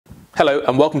Hello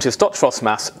and welcome to this Dr. Frost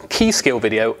Maths key skill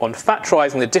video on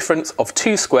factorising the difference of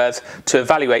two squares to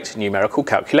evaluate numerical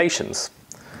calculations.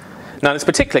 Now in this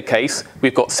particular case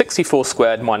we've got 64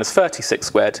 squared minus 36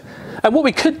 squared, and what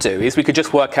we could do is we could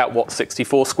just work out what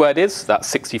 64 squared is, that's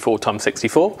 64 times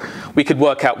 64. We could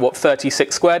work out what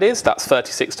 36 squared is, that's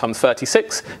 36 times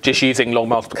 36, just using long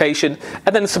multiplication,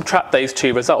 and then subtract those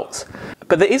two results.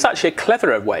 But there is actually a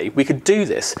cleverer way we could do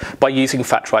this by using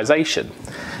factorisation.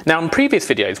 Now in previous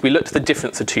videos we looked at the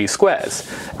difference of two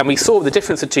squares, and we saw the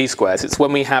difference of two squares, it's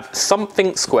when we have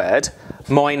something squared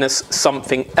minus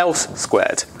something else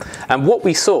squared. And what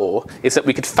we saw is that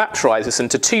we could factorise this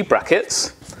into two brackets,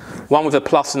 one with a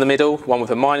plus in the middle, one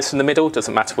with a minus in the middle,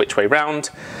 doesn't matter which way round,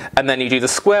 and then you do the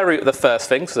square root of the first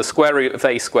thing, so the square root of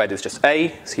a squared is just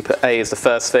a, so you put a as the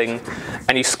first thing,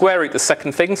 and you square root the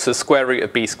second thing, so the square root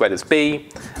of b squared is b,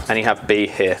 and you have b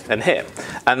here and here.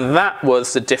 And that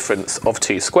was the difference of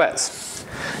two squares.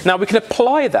 Now we can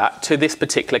apply that to this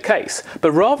particular case,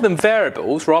 but rather than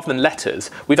variables, rather than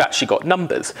letters, we've actually got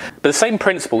numbers. But the same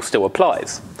principle still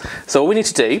applies. So all we need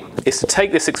to do is to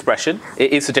take this expression,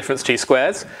 it is the difference of two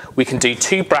squares, we can do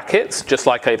two brackets just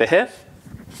like over here.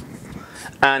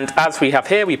 And as we have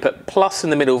here, we put plus in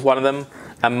the middle of one of them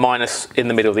and minus in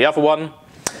the middle of the other one.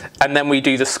 And then we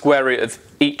do the square root of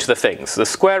each of the things. So the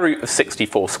square root of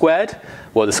 64 squared,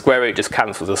 well the square root just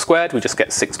cancels the squared, we just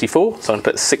get 64. So I'm going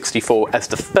to put 64 as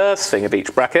the first thing of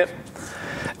each bracket.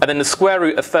 And then the square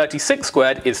root of 36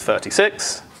 squared is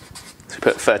 36. So we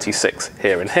put 36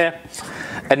 here and here.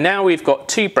 And now we've got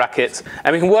two brackets,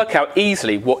 and we can work out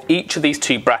easily what each of these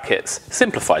two brackets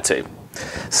simplify to.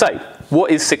 So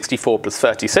what is 64 plus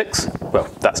 36? Well,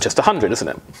 that's just 100, isn't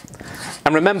it?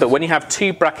 And remember, when you have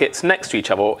two brackets next to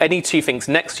each other, or any two things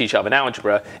next to each other in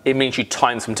algebra, it means you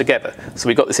times them together. So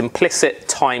we've got this implicit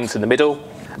times in the middle.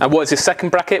 And what is this second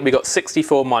bracket? We've got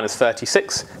 64 minus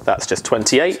 36, that's just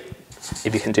 28,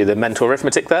 if you can do the mental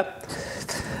arithmetic there.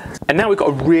 And now we've got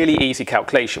a really easy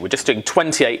calculation. We're just doing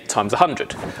 28 times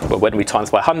 100. Well, when we times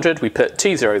by 100, we put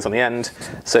two zeros on the end,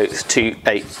 so it's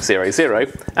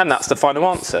 2800, and that's the final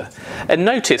answer. And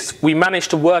notice we managed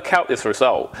to work out this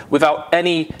result without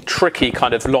any tricky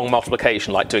kind of long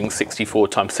multiplication like doing 64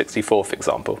 times 64, for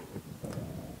example.